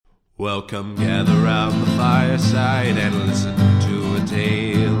Welcome, gather round the fireside and listen to a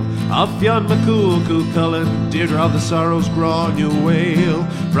tale of Fionn McCool, Cuchulainn, Deirdre of the Sorrows, Gráinne Wail.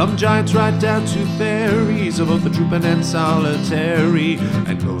 From giants right down to fairies, of both the trooping and solitary,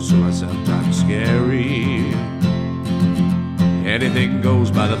 and those who are sometimes scary. Anything goes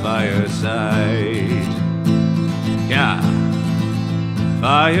by the fireside. Yeah.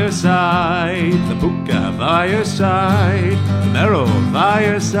 Fireside, the Puka fireside, the Marrow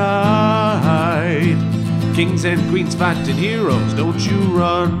fireside. Kings and queens fighting heroes, don't you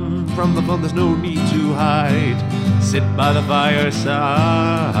run from the fun, there's no need to hide. Sit by the fireside.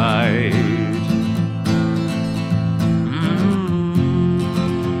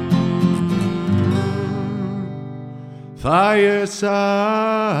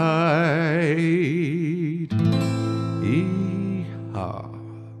 Fireside.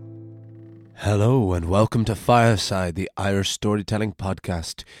 Hello and welcome to Fireside, the Irish storytelling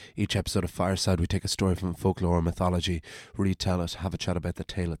podcast. Each episode of Fireside we take a story from folklore or mythology, retell it, have a chat about the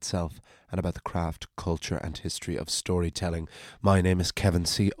tale itself and about the craft, culture and history of storytelling. My name is Kevin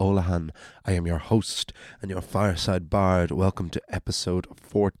C. Olahan. I am your host and your Fireside Bard. Welcome to episode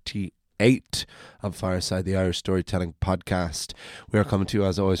 48 of Fireside, the Irish storytelling podcast. We are coming to you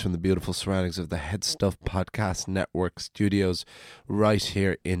as always from the beautiful surroundings of the Head Stuff Podcast Network studios right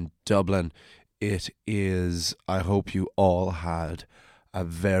here in Dublin. It is, I hope you all had a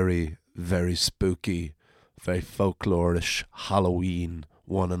very, very spooky, very folklorish Halloween,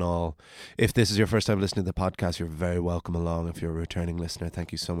 one and all. If this is your first time listening to the podcast, you're very welcome along. If you're a returning listener,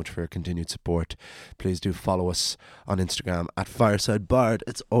 thank you so much for your continued support. Please do follow us on Instagram at Fireside Bard.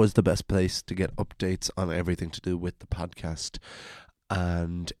 It's always the best place to get updates on everything to do with the podcast.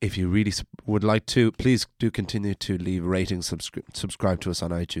 And if you really would like to, please do continue to leave ratings, subscribe to us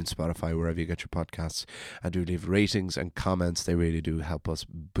on iTunes, Spotify, wherever you get your podcasts, and do leave ratings and comments. They really do help us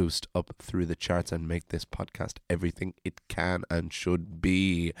boost up through the charts and make this podcast everything it can and should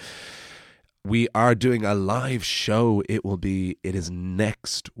be. We are doing a live show. It is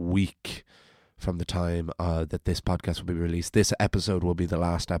next week from the time that this podcast will be released. This episode will be the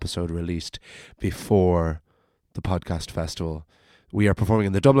last episode released before the podcast festival. We are performing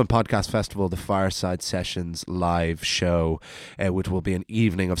in the Dublin Podcast Festival, the Fireside Sessions live show, which will be an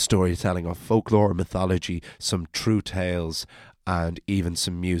evening of storytelling of folklore, mythology, some true tales, and even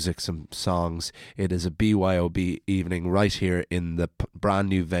some music, some songs. It is a BYOB evening right here in the brand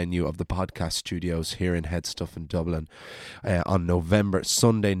new venue of the podcast studios here in Headstuff in Dublin on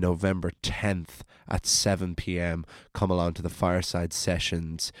Sunday, November 10th at 7 p.m. Come along to the Fireside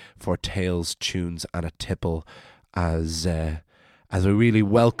Sessions for tales, tunes, and a tipple as we really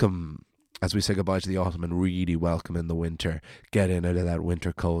welcome, as we say goodbye to the autumn and really welcome in the winter. Get in out of that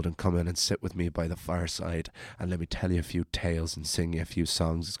winter cold and come in and sit with me by the fireside and let me tell you a few tales and sing you a few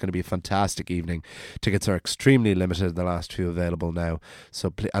songs. It's going to be a fantastic evening. Tickets are extremely limited, the last few available now,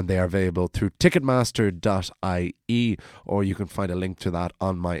 and they are available through ticketmaster.ie, or you can find a link to that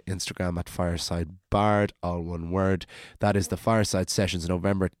on my Instagram at Fireside Bard, all one word. That is the Fireside Sessions,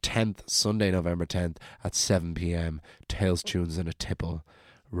 November 10th, Sunday, November 10th at 7 p.m. Tales, tunes and a tipple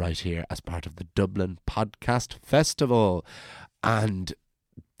right here as part of the Dublin Podcast Festival. And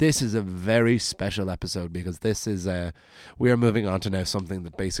this is a very special episode because this is we are moving on to now something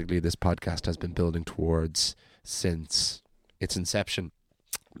that basically this podcast has been building towards since its inception.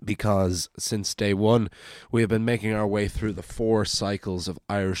 Because since day one, we have been making our way through the 4 cycles of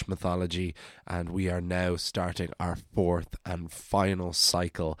Irish mythology, and we are now starting our 4th and final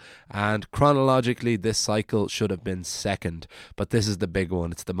cycle. And chronologically, this cycle should have been second, but this is the big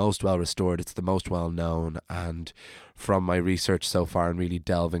one. It's the most well restored, it's the most well known, and from my research so far and really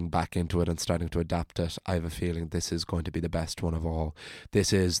delving back into it and starting to adapt it, I have a feeling this is going to be the best one of all.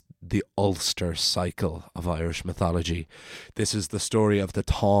 This is the Ulster cycle of Irish mythology. This is the story of the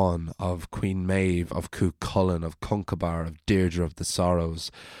Táin, of Queen Maeve, of Cuchulainn, of Conchobar, of Deirdre of the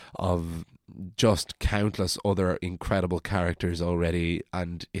Sorrows, of just countless other incredible characters already.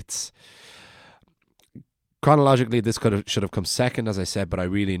 And it's chronologically, this should have come second, as I said, but I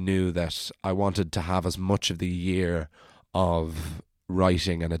really knew that I wanted to have as much of the year of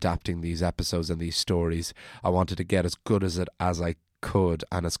writing and adapting these episodes and these stories. I wanted to get as good as I could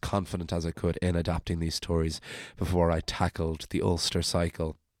and as confident as I could in adapting these stories before I tackled the Ulster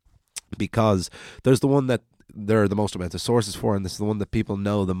cycle. Because there's the one that there are the most amount of sources for, and this is the one that people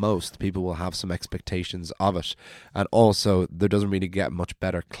know the most. People will have some expectations of it. And also, there doesn't really get much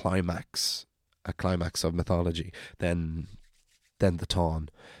better a climax of mythology than the Táin.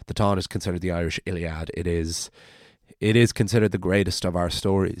 The Táin is considered the Irish Iliad. It is considered the greatest of our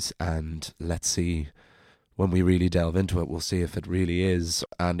stories, and let's see when we really delve into it, we'll see if it really is,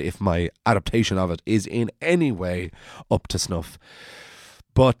 and if my adaptation of it is in any way up to snuff.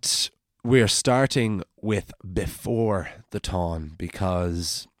 But we're starting with before the Táin,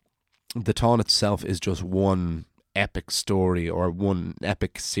 because the Táin itself is just one epic story, or one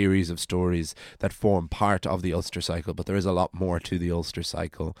epic series of stories that form part of the Ulster cycle, but there is a lot more to the Ulster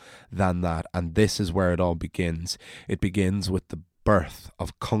cycle than that, and this is where it all begins. It begins with the birth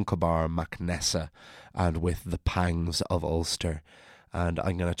of Conchobar mac Nessa and with the pangs of Ulster, and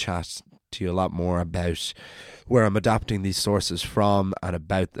I'm going to chat to you a lot more about where I'm adapting these sources from and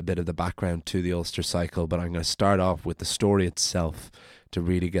about a bit of the background to the Ulster cycle, but I'm going to start off with the story itself to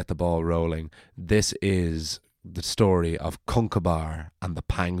really get the ball rolling. This is the story of Conchobar and the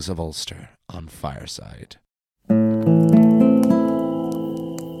pangs of Ulster on Fireside.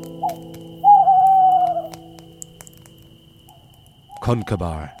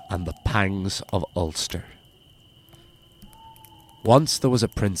 Conchobar and the pangs of Ulster. Once there was a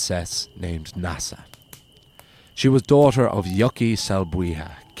princess named Nessa. She was daughter of XLVIII,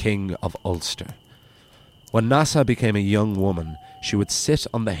 king of Ulster. When Nessa became a young woman, she would sit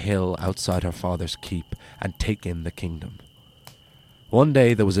on the hill outside her father's keep and take in the kingdom. One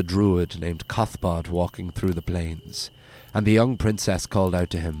day there was a druid named Conchobar walking through the plains, and the young princess called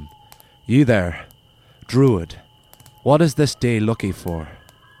out to him, "You there, druid, what is this day lucky for?"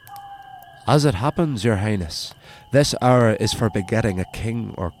 "As it happens, your highness, this hour is for begetting a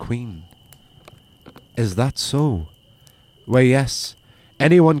king or queen." "Is that so?" "Why, yes.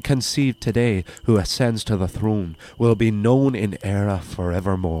 Anyone conceived today who ascends to the throne will be known in Éire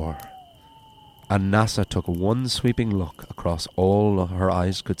forevermore." And Nessa took one sweeping look across all her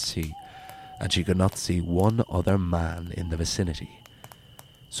eyes could see, and she could not see one other man in the vicinity.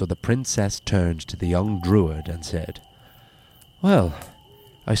 So the princess turned to the young druid and said, "Well,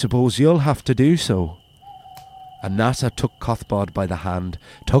 I suppose you'll have to do so." And Nessa took Conchobar by the hand,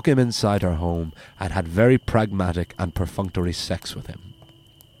 took him inside her home, and had very pragmatic and perfunctory sex with him.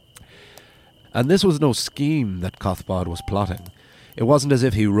 And this was no scheme that Conchobar was plotting. It wasn't as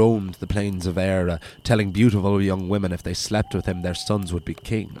if he roamed the plains of Éire, telling beautiful young women if they slept with him their sons would be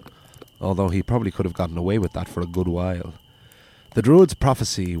king, although he probably could have gotten away with that for a good while. The druid's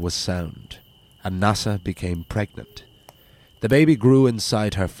prophecy was sound, and Nessa became pregnant. The baby grew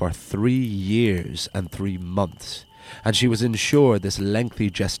inside her for 3 years and 3 months, and she was ensured this lengthy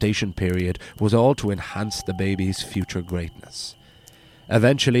gestation period was all to enhance the baby's future greatness.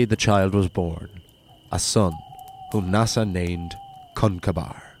 Eventually the child was born, a son, whom Nessa named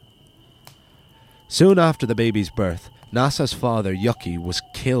Conchobar. Soon after the baby's birth, Nassa's father Yuki was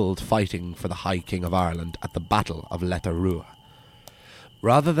killed fighting for the High King of Ireland at the Battle of Letterua.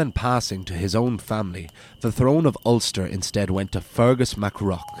 Rather than passing to his own family, the throne of Ulster instead went to Fergus mac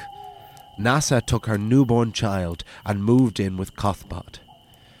Roch. Nessa took her newborn child and moved in with Conchobar.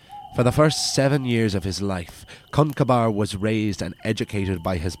 For the first 7 years of his life, Conchobar was raised and educated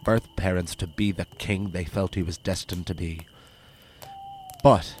by his birth parents to be the king they felt he was destined to be.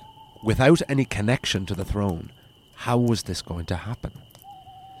 But, without any connection to the throne, how was this going to happen?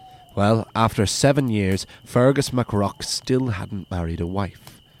 Well, after 7 years, Fergus mac Roch still hadn't married a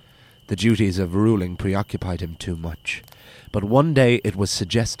wife. The duties of ruling preoccupied him too much, but one day it was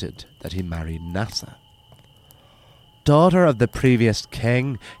suggested that he married Nessa. "Daughter of the previous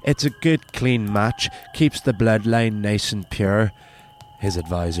king, it's a good clean match, keeps the bloodline nice and pure," his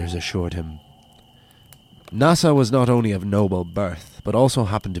advisors assured him. Nessa was not only of noble birth, but also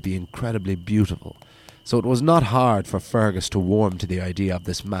happened to be incredibly beautiful, so it was not hard for Fergus to warm to the idea of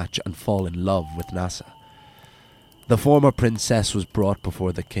this match and fall in love with Nessa. The former princess was brought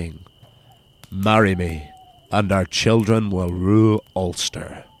before the king. "Marry me, and our children will rule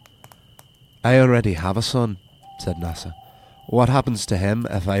Ulster." "I already have a son," said Nessa. "What happens to him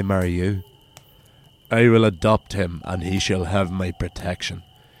if I marry you?" "I will adopt him, and he shall have my protection.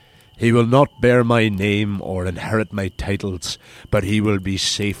 He will not bear my name or inherit my titles, but he will be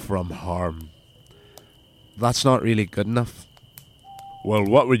safe from harm." "That's not really good enough." "Well,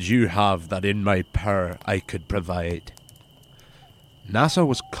 what would you have that in my power I could provide?" Nessa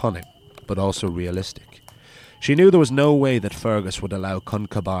was cunning, but also realistic. She knew there was no way that Fergus would allow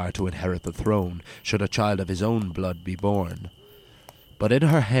Conchobar to inherit the throne should a child of his own blood be born. But in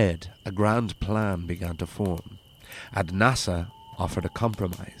her head, a grand plan began to form, and Nessa offered a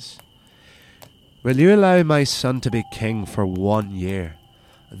compromise. "Will you allow my son to be king for 1 year?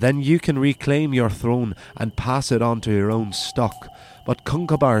 Then you can reclaim your throne and pass it on to your own stock, but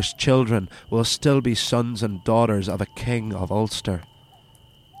Conchobar's children will still be sons and daughters of a king of Ulster."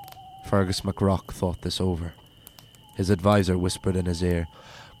 Fergus mac Roch thought this over. His advisor whispered in his ear,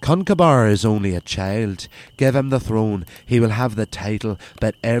 Conchobar is only a child. Give him the throne. He will have the title,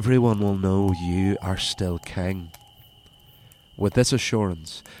 but everyone will know you are still king." With this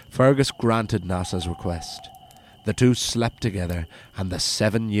assurance, Fergus granted Nassa's request. The two slept together, and the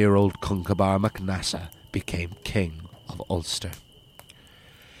 7-year-old Conchobar MacNassa became king of Ulster.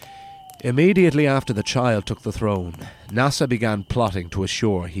 Immediately after the child took the throne, Nassa began plotting to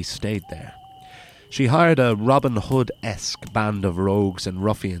assure he stayed there. She hired a Robin Hood-esque band of rogues and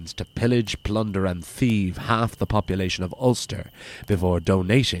ruffians to pillage, plunder and thieve half the population of Ulster before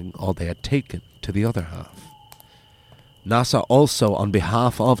donating all they had taken to the other half. Nassa also, on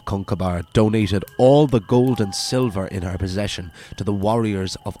behalf of Conchobar, donated all the gold and silver in her possession to the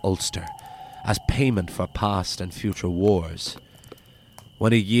warriors of Ulster, as payment for past and future wars.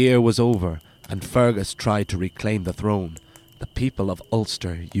 When a year was over and Fergus tried to reclaim the throne, the people of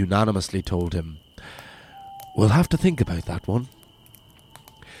Ulster unanimously told him, "We'll have to think about that one."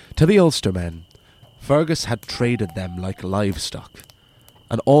 To the Ulstermen, Fergus had traded them like livestock,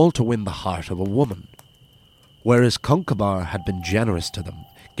 and all to win the heart of a woman, whereas Conchobar had been generous to them,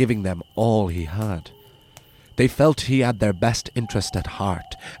 giving them all he had. They felt he had their best interest at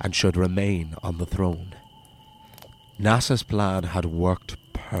heart and should remain on the throne. Nassa's plan had worked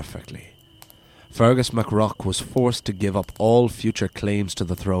perfectly. Fergus MacRoch was forced to give up all future claims to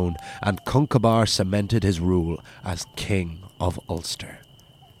the throne, and Conchobar cemented his rule as King of Ulster.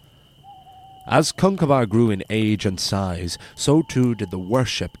 As Conchobar grew in age and size, so too did the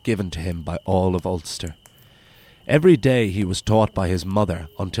worship given to him by all of Ulster. Every day he was taught by his mother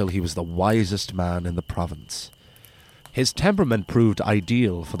until he was the wisest man in the province. His temperament proved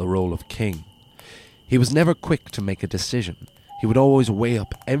ideal for the role of king. He was never quick to make a decision. He would always weigh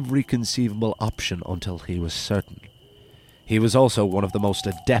up every conceivable option until he was certain. He was also one of the most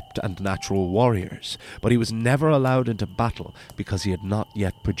adept and natural warriors, but he was never allowed into battle because he had not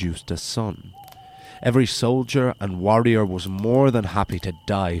yet produced a son. Every soldier and warrior was more than happy to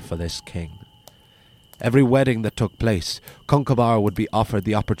die for this king. Every wedding that took place, Conchobar would be offered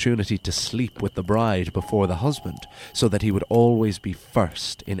the opportunity to sleep with the bride before the husband, so that he would always be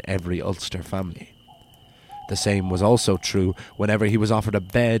first in every Ulster family. The same was also true whenever he was offered a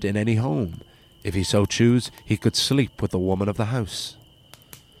bed in any home. If he so chose, he could sleep with the woman of the house.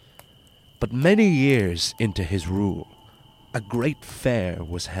 But many years into his rule, a great fair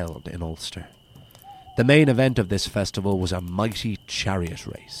was held in Ulster. The main event of this festival was a mighty chariot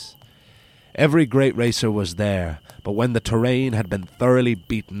race. Every great racer was there, but when the terrain had been thoroughly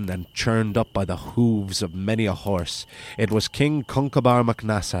beaten and churned up by the hooves of many a horse, it was King Conchobar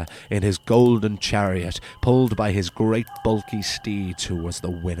MacNassa in his golden chariot, pulled by his great bulky steeds, who was the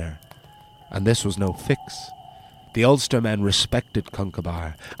winner. And this was no fix. The Ulstermen respected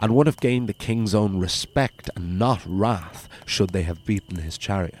Conchobar, and would have gained the king's own respect and not wrath should they have beaten his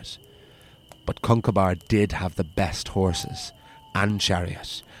chariot. But Conchobar did have the best horses and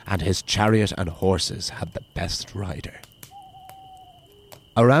chariot, and his chariot and horses had the best rider.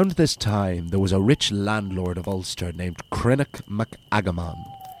 Around this time there was a rich landlord of Ulster named Crinnoch MacAgamon.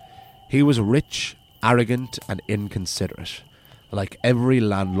 He was rich, arrogant and inconsiderate, like every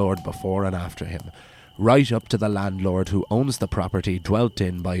landlord before and after him, right up to the landlord who owns the property dwelt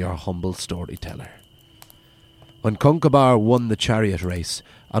in by your humble storyteller. When Conchobar won the chariot race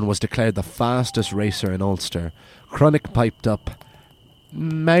and was declared the fastest racer in Ulster, Crinnoch piped up,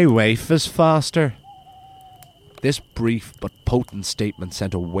 "My wife is faster." This brief but potent statement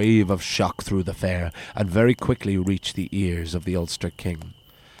sent a wave of shock through the fair and very quickly reached the ears of the Ulster king.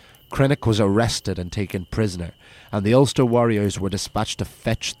 Crinnoch was arrested and taken prisoner, and the Ulster warriors were dispatched to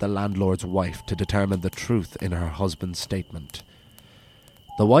fetch the landlord's wife to determine the truth in her husband's statement.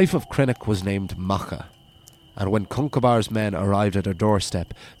 The wife of Crinnoch was named Macha, and when Conchobar's men arrived at her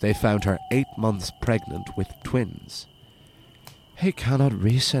doorstep, they found her 8 months pregnant with twins. "I cannot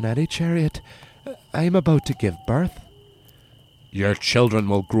race in any chariot. I am about to give birth." "Your children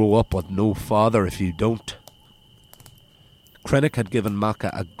will grow up with no father if you don't." Crinnoch had given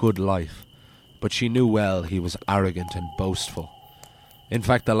Macha a good life, but she knew well he was arrogant and boastful. In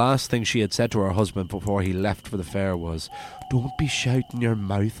fact, the last thing she had said to her husband before he left for the fair was, "Don't be shouting your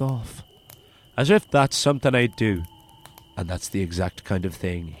mouth off." As if that's something I'd do. And that's the exact kind of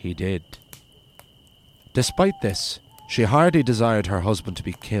thing he did. Despite this, she hardly desired her husband to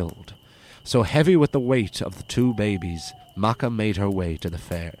be killed, so heavy with the weight of the 2 babies, Macha made her way to the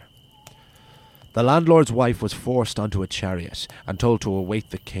fair. The landlord's wife was forced onto a chariot and told to await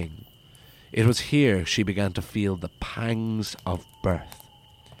the king. It was here she began to feel the pangs of birth.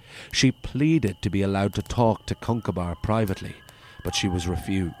 She pleaded to be allowed to talk to Conchobar privately, but she was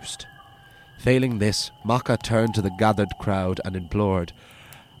refused. Failing this, Macha turned to the gathered crowd and implored,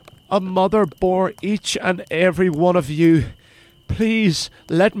 A mother bore each and every one of you. Please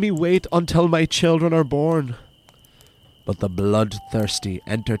let me wait until my children are born." But the bloodthirsty,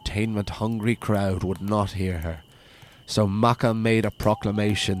 entertainment-hungry crowd would not hear her. So Macha made a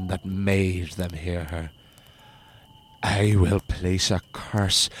proclamation that made them hear her. "I will place a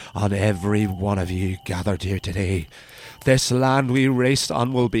curse on every one of you gathered here today. This land we raced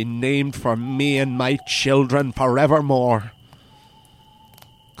on will be named for me and my children forevermore."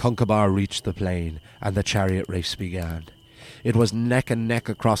 Conchobar reached the plain, and the chariot race began. It was neck and neck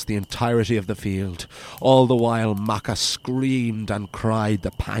across the entirety of the field. All the while Macha screamed and cried the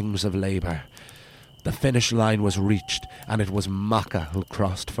pangs of labour. The finish line was reached, and it was Macha who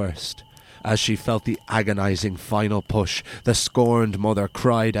crossed first. As she felt the agonizing final push, the scorned mother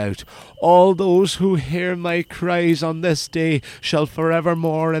cried out, "All those who hear my cries on this day shall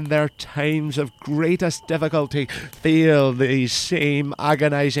forevermore in their times of greatest difficulty feel these same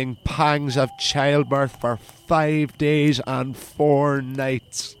agonizing pangs of childbirth for 5 days and 4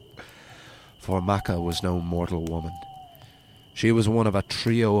 nights." For Macha was no mortal woman. She was one of a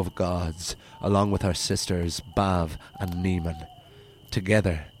trio of gods, along with her sisters Bav and Nieman.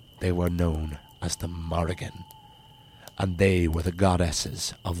 Together they were known as the Morrigan, and they were the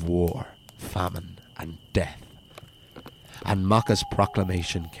goddesses of war, famine, and death. And Macha's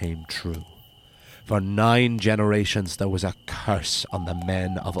proclamation came true. For 9 generations there was a curse on the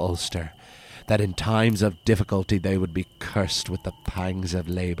men of Ulster, that in times of difficulty they would be cursed with the pangs of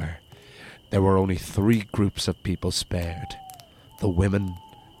labour. There were only 3 groups of people spared: the women,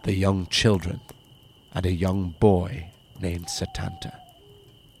 the young children, and a young boy named Satanta.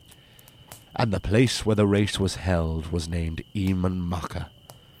 And the place where the race was held was named Eamon Macha,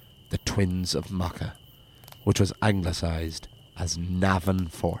 the twins of Macha, which was anglicised as Navan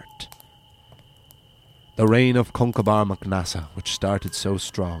Fort. The reign of Conchobar MacNassa, which started so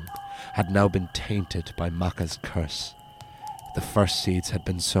strong, had now been tainted by Macha's curse. The first seeds had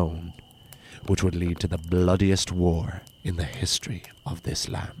been sown, which would lead to the bloodiest war in the history of this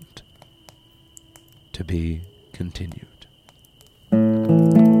land. To be continued.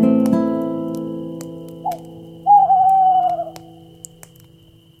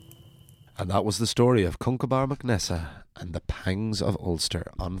 And that was the story of Conchobar MacNessa and the pangs of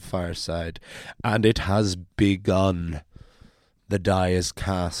Ulster on Fireside. And it has begun. The die is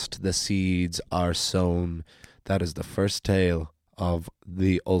cast, the seeds are sown. That is the first tale of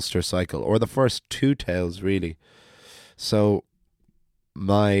the Ulster cycle, or the first 2 tales, really. So,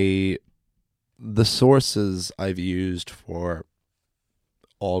 the sources I've used for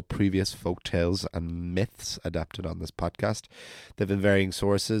all previous folk tales and myths adapted on this podcast, they've been varying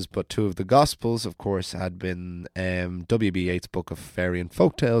sources, but 2 of the Gospels, of course, had been W.B. Yeats' Book of Fairy and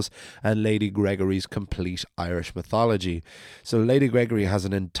Folk Tales and Lady Gregory's Complete Irish Mythology. So Lady Gregory has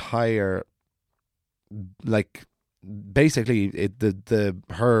an entire, basically,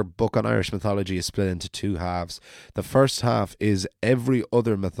 her book on Irish mythology is split into 2 halves. The first half is every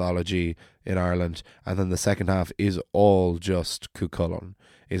other mythology in Ireland, and then the second half is all just Cuchulainn,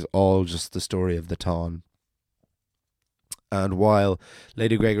 is all just the story of the Táin. And while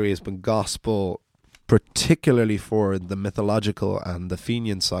Lady Gregory has been gospel, particularly for the mythological and the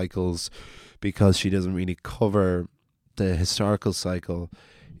Fenian cycles, because she doesn't really cover the historical cycle,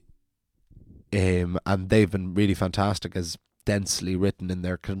 and they've been really fantastic as densely written in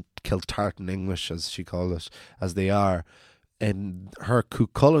their Kiltartan English, as she called it, as they are. And her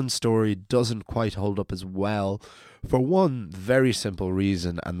Cuchulainn story doesn't quite hold up as well, for one very simple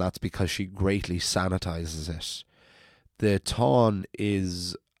reason, and that's because she greatly sanitizes it. The Táin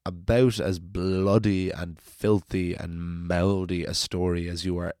is about as bloody and filthy and mouldy a story as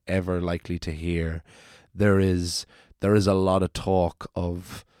you are ever likely to hear. There is a lot of talk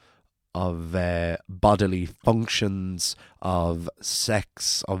of bodily functions, of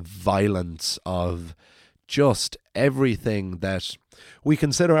sex, of violence, of just everything that we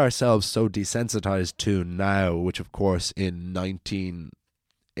consider ourselves so desensitized to now, which of course in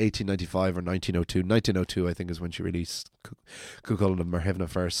 1895 or 1902 I think is when she released Cuchulainn of Merhivna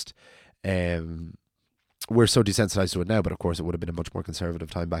first. We're so desensitized to it now, but of course it would have been a much more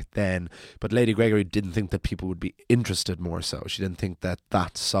conservative time back then. But Lady Gregory didn't think that people would be interested more so. She didn't think that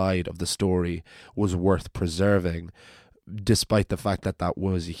that side of the story was worth preserving, despite the fact that that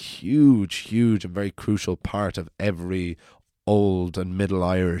was a huge and very crucial part of every Old and Middle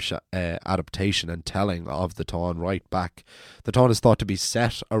Irish adaptation and telling of the Táin right back. The Táin is thought to be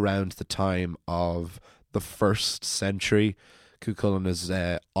set around the time of the 1st century. Cuchulainn is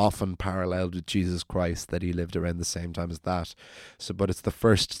often paralleled with Jesus Christ, that he lived around the same time as that. So, but it's the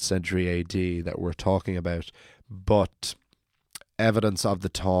 1st century AD that we're talking about. But evidence of the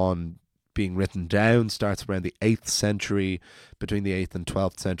Táin being written down starts around the 8th century, between the 8th and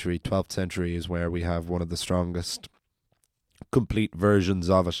 12th century. 12th century is where we have one of the strongest complete versions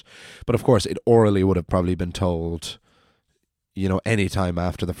of it. But of course, it orally would have probably been told, any time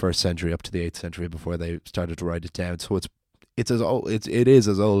after the 1st century up to the 8th century before they started to write it down. So it is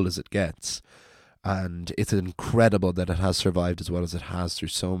as old as it gets. And it's incredible that it has survived as well as it has through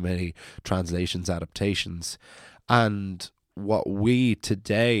so many translations, adaptations. And who we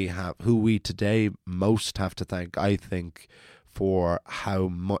today most have to thank, I think, for how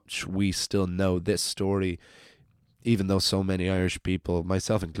much we still know this story, even though so many Irish people,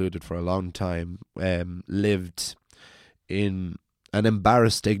 myself included for a long time, lived in an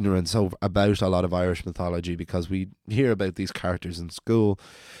embarrassed ignorance about a lot of Irish mythology, because we hear about these characters in school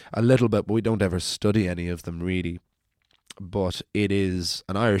a little bit, but we don't ever study any of them really. But it is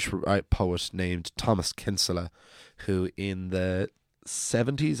an Irish poet named Thomas Kinsella who in the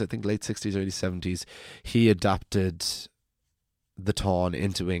 70s, I think late 60s, early 70s, he adapted the Táin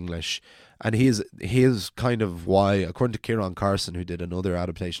into English. And he is kind of why, according to Ciarán Carson, who did another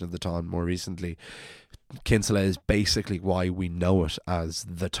adaptation of the Táin more recently, Kinsella is basically why we know it as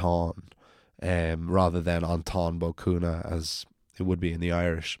the Táin, rather than An Táin Bó Cúailnge as it would be in the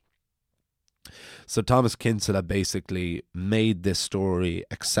Irish. So Thomas Kinsella basically made this story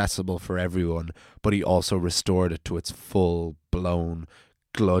accessible for everyone, but he also restored it to its full-blown,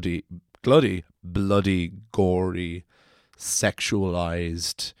 bloody, gory,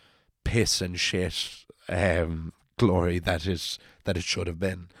 sexualized piss and shit glory that it should have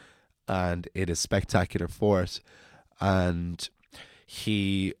been. And it is spectacular for it. And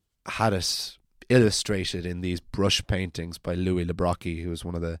he had it illustrated in these brush paintings by Louis Le Brocq, who was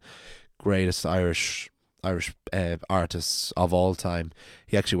one of the greatest Irish artists of all time.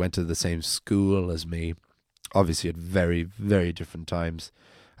 He actually went to the same school as me, obviously at very, very different times.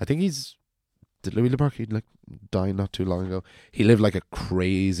 I think did Louis Le Brocq die not too long ago? He lived like a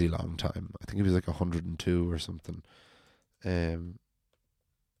crazy long time. I think he was like 102 or something. Because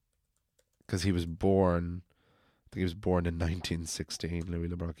he was born, I think he was born in 1916, Louis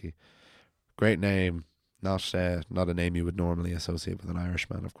Le Brocq. Great name. Not a name you would normally associate with an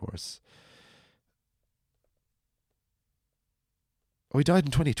Irishman, of course. Oh, he died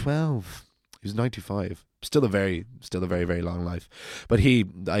in 2012. He was 95. Still a very, very long life. But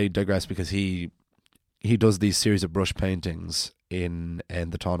I digress, because he does these series of brush paintings in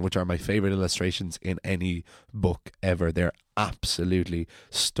the Táin, which are my favourite illustrations in any book ever. They're absolutely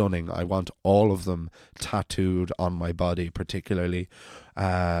stunning. I want all of them tattooed on my body, particularly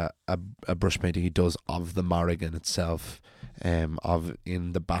a brush painting he does of the Morrigan itself, in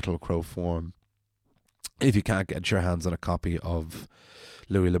the battle crow form. If you can't get your hands on a copy of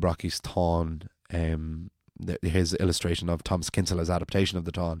Louis Le Brocq's Táin, his illustration of Thomas Kinsella's adaptation of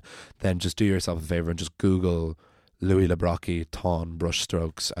the Táin, then just do yourself a favour and just Google Louis Le Brocq Táin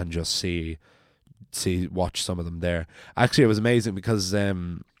brushstrokes and just watch some of them there. Actually, it was amazing because I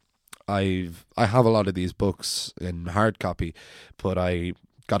have a lot of these books in hard copy, but I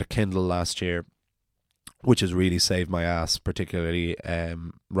got a Kindle last year, which has really saved my ass, particularly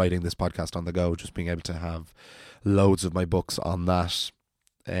writing this podcast on the go, just being able to have loads of my books on that.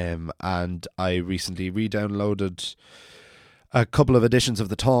 And I recently re-downloaded a couple of editions of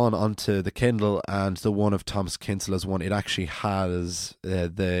the Táin onto the Kindle, and the one of Thomas Kinsella's one, it actually has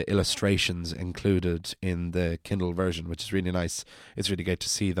the illustrations included in the Kindle version, which is really nice. It's really great to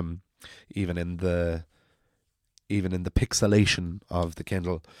see them even in the pixelation of the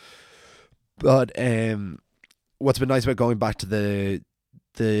Kindle. But what's been nice about going back to the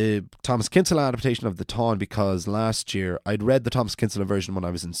Thomas Kinsella adaptation of the Táin, because last year I'd read the Thomas Kinsella version when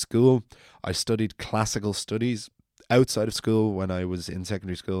I was in school. I studied classical studies outside of school when I was in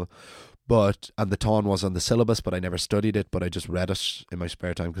secondary school, and the Táin was on the syllabus, but I never studied it, but I just read it in my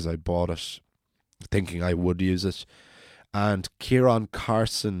spare time because I bought it thinking I would use it. And Ciarán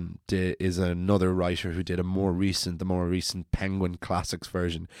Carson is another writer who did the more recent Penguin Classics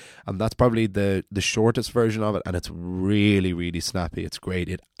version, and that's probably the shortest version of it, and it's really, really snappy. It's great.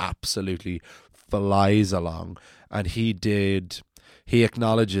 It absolutely flies along. And he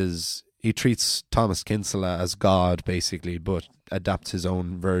treats Thomas Kinsella as God, basically, but adapts his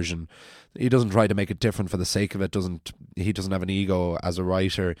own version. He doesn't try to make it different for the sake of it. He doesn't have an ego as a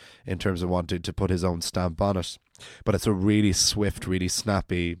writer in terms of wanting to put his own stamp on it. But it's a really swift, really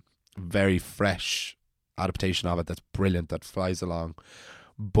snappy, very fresh adaptation of it that's brilliant, that flies along.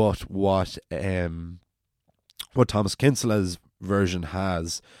 But what Thomas Kinsella's version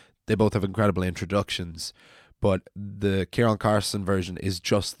has, they both have incredible introductions, but the Ciarán Carson version is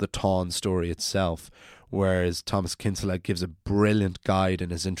just the Táin story itself, whereas Thomas Kinsella gives a brilliant guide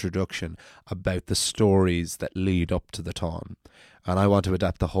in his introduction about the stories that lead up to the Táin. And I want to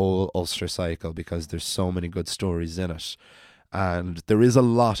adapt the whole Ulster cycle because there's so many good stories in it. And there is a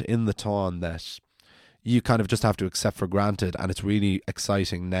lot in the Táin that you kind of just have to accept for granted, and it's really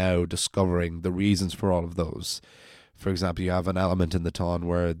exciting now discovering the reasons for all of those. For example, you have an element in the Táin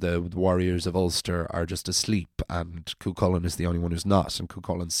where the warriors of Ulster are just asleep and Cuchulainn is the only one who's not, and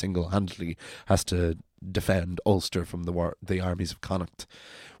Cuchulainn single-handedly has to defend Ulster from the armies of Connacht.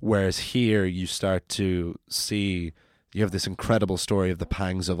 Whereas here you start to see, you have this incredible story of the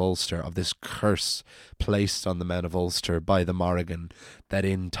pangs of Ulster, of this curse placed on the men of Ulster by the Morrigan, that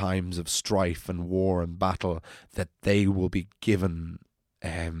in times of strife and war and battle, that they will be given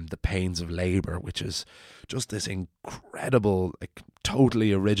the pains of labour, which is just this incredible, like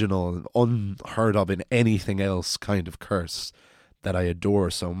totally original, unheard of in anything else kind of curse that I adore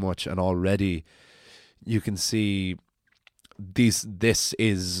so much. And already you can see this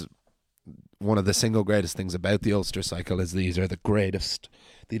is one of the single greatest things about the Ulster cycle, is these are the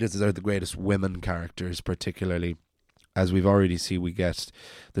greatest women characters, particularly as we've already seen. We get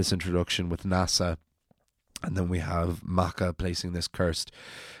this introduction with Nasa, and then we have Macha placing this curse.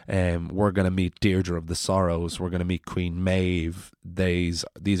 We're going to meet Deirdre of the Sorrows. We're going to meet Queen Maeve. These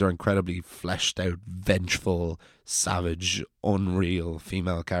are incredibly fleshed out, vengeful, savage, unreal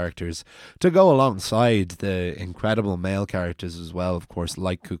female characters to go alongside the incredible male characters as well, of course,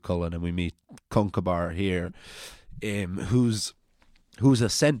 like Cuchulainn. And we meet Conchobar here, whose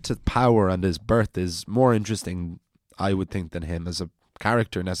ascent to power and his birth is more interesting, I would think, than him as a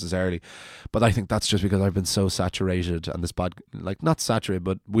character necessarily. But I think that's just because I've been so saturated on this not saturated,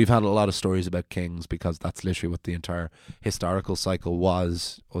 but we've had a lot of stories about kings, because that's literally what the entire historical cycle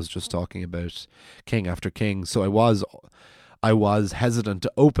was just talking about king after king. So I was hesitant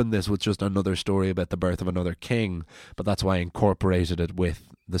to open this with just another story about the birth of another king, but that's why I incorporated it with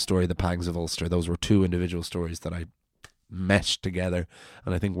the story of the pangs of Ulster. Those were two individual stories that I meshed together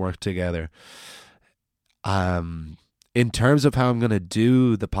and I think worked together. In terms of how I'm going to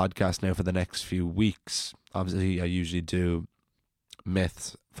do the podcast now for the next few weeks, obviously I usually do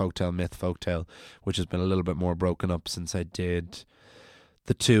myth, folktale, which has been a little bit more broken up since I did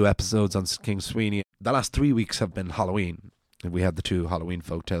the 2 episodes on King Sweeney. The last 3 weeks have been Halloween. We had the 2 Halloween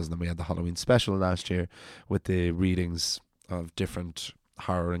folktales, and then we had the Halloween special last year with the readings of different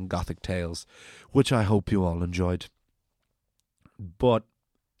horror and gothic tales, which I hope you all enjoyed. But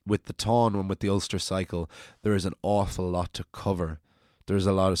with the Táin and with the Ulster cycle, there is an awful lot to cover. There's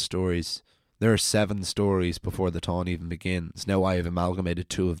a lot of stories. There are 7 stories before the Táin even begins. Now I have amalgamated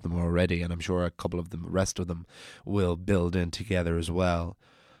 2 of them already, and I'm sure a couple of the rest of them will build in together as well.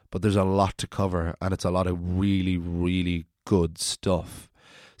 But there's a lot to cover, and it's a lot of really, really good stuff.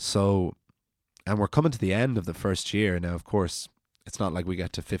 So, and we're coming to the end of the first year. Now, of course, it's not like we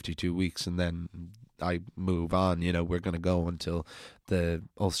get to 52 weeks and then I move on. You know, we're going to go until the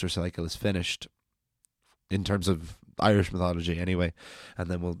Ulster cycle is finished, in terms of Irish mythology anyway, and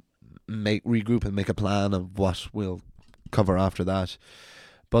then we'll regroup and make a plan of what we'll cover after that.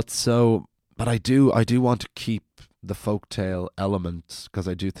 But I do want to keep the folktale element, because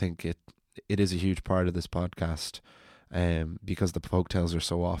I do think it is a huge part of this podcast, because the folktales are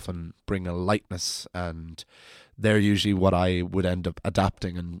so often bring a lightness, and they're usually what I would end up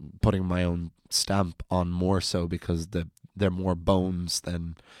adapting and putting my own stamp on more so, because they're more bones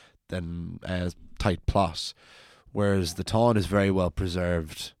than tight plot, whereas the Táin is very well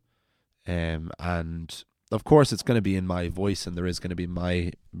preserved, and of course it's going to be in my voice and there is going to be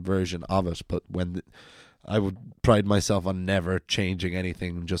my version of it, but I would pride myself on never changing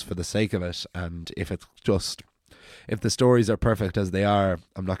anything just for the sake of it, and if the stories are perfect as they are,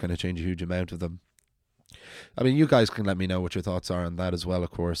 I'm not going to change a huge amount of them. I mean, you guys can let me know what your thoughts are on that as well,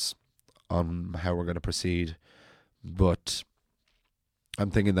 of course, on how we're going to proceed. But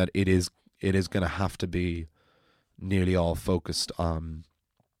I'm thinking that it is going to have to be nearly all focused on.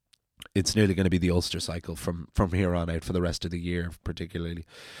 It's nearly going to be the Ulster cycle from here on out for the rest of the year, particularly.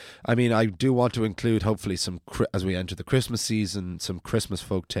 I mean, I do want to include, hopefully, as we enter the Christmas season, some Christmas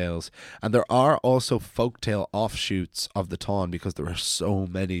folk tales. And there are also folktale offshoots of the Táin, because there are so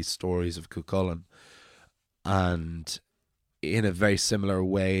many stories of Cuchulainn. And in a very similar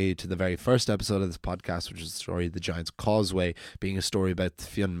way to the very first episode of this podcast, which is the story of the Giant's Causeway, being a story about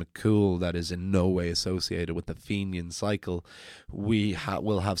Fionn McCool that is in no way associated with the Fenian cycle, we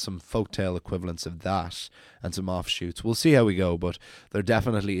will have some folktale equivalents of that and some offshoots. We'll see how we go, but there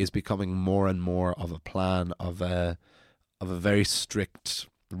definitely is becoming more and more of a plan of a very strict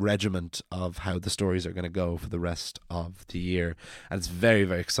regiment of how the stories are going to go for the rest of the year, and it's very,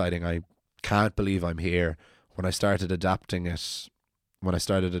 very exciting. can't believe I'm here. When I started adapting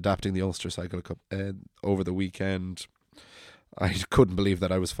the Ulster Cycle Cup over the weekend, I couldn't believe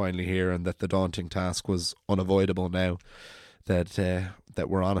that I was finally here and that the daunting task was unavoidable now that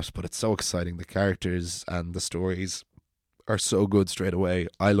we're on it. But it's so exciting. The characters and the stories are so good straight away.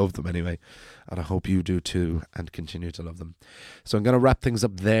 I love them anyway, and I hope you do too, and continue to love them. So I'm going to wrap things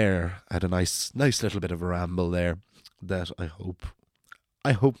up there. I had a nice little bit of a ramble there that I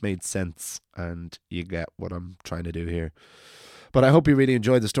hope made sense, and you get what I'm trying to do here. But I hope you really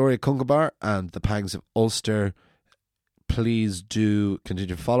enjoyed the story of Conchobar and the Pangs of Ulster. Please do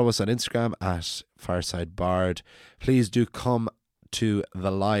continue to follow us on Instagram at Fireside Bard. Please do come to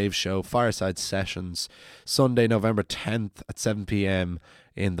the live show, Fireside Sessions, Sunday, November 10th at 7 p.m.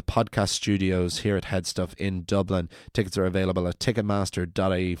 in the podcast studios here at Headstuff in Dublin. Tickets are available at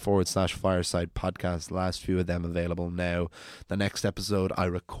ticketmaster.ie/Fireside Podcast. Last few of them available now. The next episode I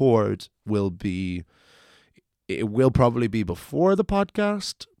record will probably be before the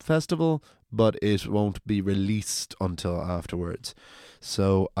podcast festival, but it won't be released until afterwards.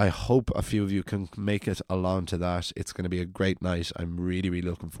 So I hope a few of you can make it along to that. It's going to be a great night. I'm really, really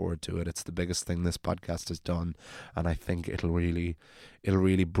looking forward to it. It's the biggest thing this podcast has done, and I think it'll really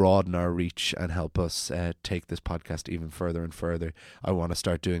broaden our reach and help us take this podcast even further and further. I want to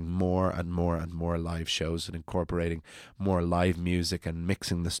start doing more and more and more live shows and incorporating more live music and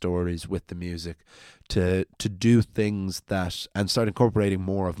mixing the stories with the music to do things and start incorporating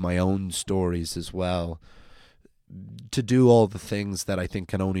more of my own stories as well, to do all the things that I think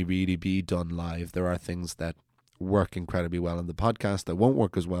can only really be done live. There are things that work incredibly well in the podcast that won't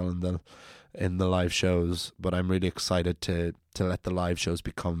work as well in the live shows, but I'm really excited to let the live shows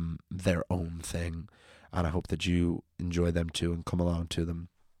become their own thing, and I hope that you enjoy them too and come along to them,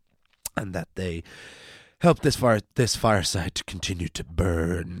 and that they help this fireside to continue to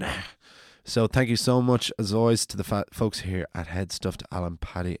burn. So thank you so much, as always, to the folks here at Headstuff, to Alan,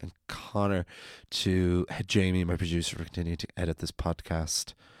 Paddy and Connor, to Jamie, my producer, for continuing to edit this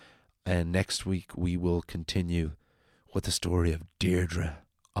podcast. And next week we will continue with the story of Deirdre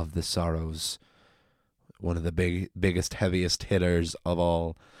of the Sorrows, one of the biggest, heaviest hitters of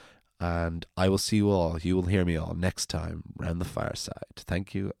all. And I will see you all, you will hear me all next time round the fireside.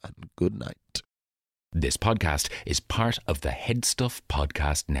 Thank you and good night. This podcast is part of the Headstuff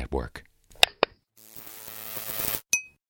Podcast Network.